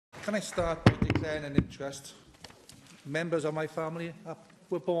Can I start by declaring an interest? Members of my family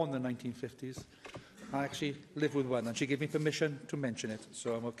were born in the 1950s. I actually live with one, and she gave me permission to mention it,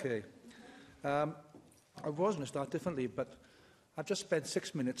 so I'm okay. I was going to start differently, but I've just spent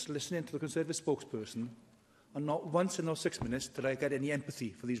 6 minutes listening to the Conservative spokesperson, and not once in those 6 minutes did I get any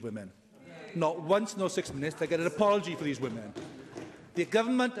empathy for these women. Not once in those 6 minutes did I get an apology for these women. The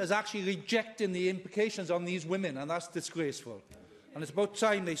government is actually rejecting the implications on these women, and that's disgraceful. And it's about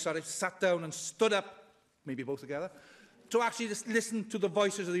time they sat down and stood up, maybe both together, to actually just listen to the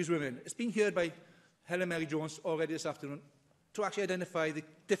voices of these women. It's been heard by Helen Mary Jones already this afternoon, to actually identify the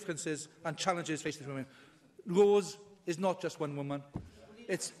differences and challenges facing women. Rose is not just one woman.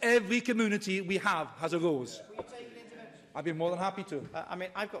 It's every community we have has a Rose. I'd be more than happy to. I mean,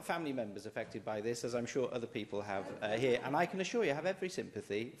 I've got family members affected by this, as I'm sure other people have here, and I can assure you I have every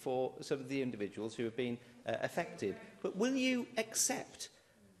sympathy for some of the individuals who have been affected. But will you accept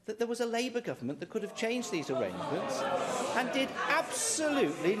that there was a Labour government that could have changed these arrangements and did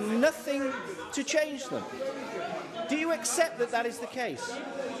absolutely nothing to change them? Do you accept that that is the case?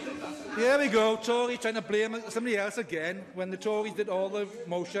 Here we go, Tories trying to blame somebody else again when the Tories did all the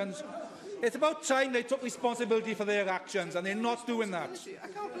motions. It's about time they took responsibility for their actions, and they're not doing that. I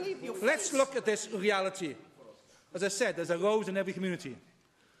can't believe your face. Let's look at this reality. As I said, there's a Rose in every community.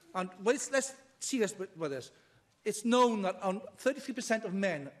 And let's see this with this. It's known that 33% of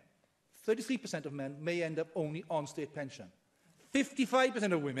men may end up only on state pension.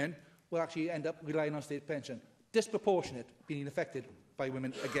 55% of women will actually end up relying on state pension. Disproportionate, being affected by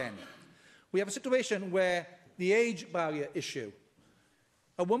women again. We have a situation where the age barrier issue.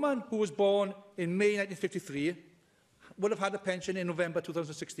 A woman who was born in May 1953 would have had a pension in November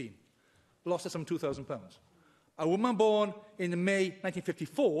 2016, lost of some £2,000. A woman born in May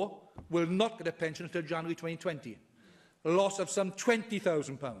 1954 will not get a pension until January 2020, loss of some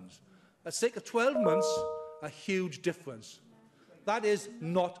 £20,000. At sake of 12 months, a huge difference. That is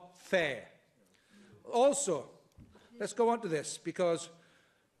not fair. Also, let's go on to this, because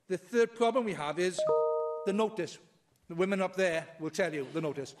the third problem we have is the notice. The women up there will tell you the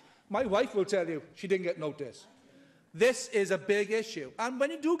notice. My wife will tell you she didn't get notice. This is a big issue. And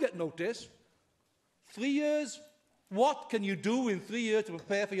when you do get notice, 3 years, what can you do in 3 years to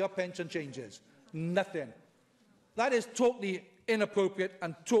prepare for your pension changes? Nothing. That is totally inappropriate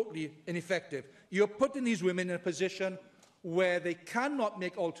and totally ineffective. You're putting these women in a position where they cannot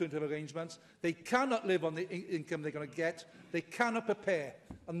make alternative arrangements, they cannot live on the income they're going to get, they cannot prepare,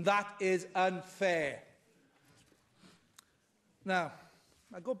 and that is unfair. Now,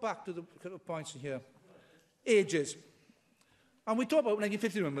 I go back to the couple of points here. Ages. And we talk about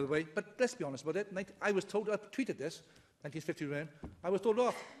 1950 women, by the way, but let's be honest about it. I was told, I tweeted this, 1950 women, I was told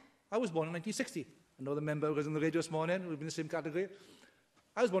off. I was born in 1960. I know the member who was on the radio this morning, we've been in the same category.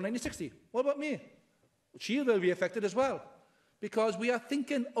 I was born in 1960. What about me? She will be affected as well, because we are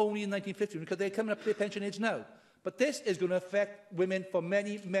thinking only in 1950, because they're coming up to their pension age now. But this is going to affect women for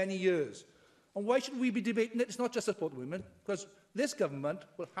many, many years. And why should we be debating it? It's not just about women, because this government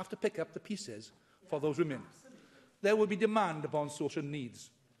will have to pick up the pieces for those women. There will be demand upon social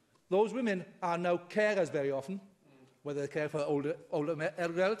needs. Those women are now carers very often, whether they care for older elder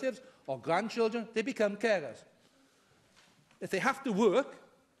relatives or grandchildren, they become carers. If they have to work,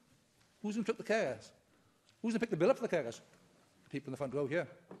 who's going to pick the carers? Who's going to pick the bill up for the carers? The people in the front row here.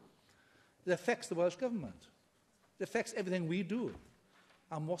 It affects the Welsh Government. It affects everything we do.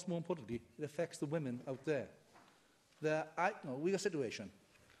 And what's more importantly, it affects the women out there. We've got a situation.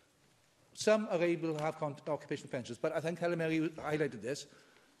 Some are able to have occupational pensions, but I think Helen Mary highlighted this.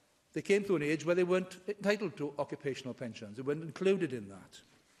 They came to an age where they weren't entitled to occupational pensions. They weren't included in that.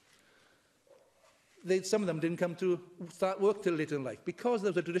 Some of them didn't come to start work till later in life, because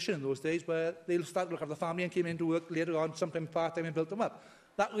there was a tradition in those days where they'll start to look after the family and came into work later on, sometimes part-time, and built them up.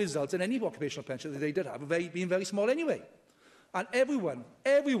 That results in any occupational pension that they did have being very small anyway. And everyone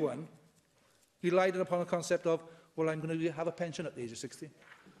relied upon the concept of, well, I'm going to have a pension at the age of 60.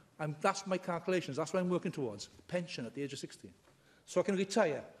 And that's my calculations. That's what I'm working towards, a pension at the age of 60. So I can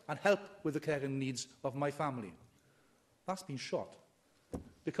retire and help with the caring needs of my family. That's been shot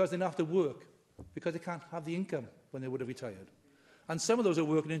because they don't have to work, because they can't have the income when they would have retired. And some of those are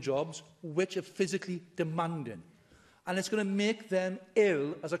working in jobs which are physically demanding. And it's going to make them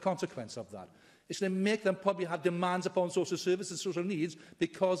ill as a consequence of that. It's going to make them probably have demands upon social services and social needs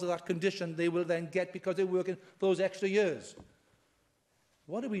because of that condition they will then get because they're working for those extra years.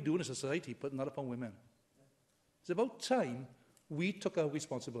 What are we doing as a society putting that upon women? It's about time we took our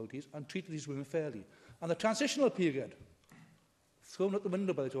responsibilities and treated these women fairly. And the transitional period, thrown out the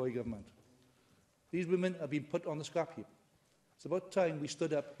window by the Tory government. These women have been put on the scrap heap. It's about time we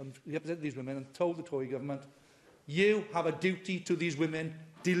stood up and represented these women and told the Tory government, you have a duty to these women,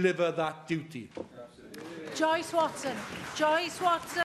 deliver that duty. Joyce Watson. Joyce Watson.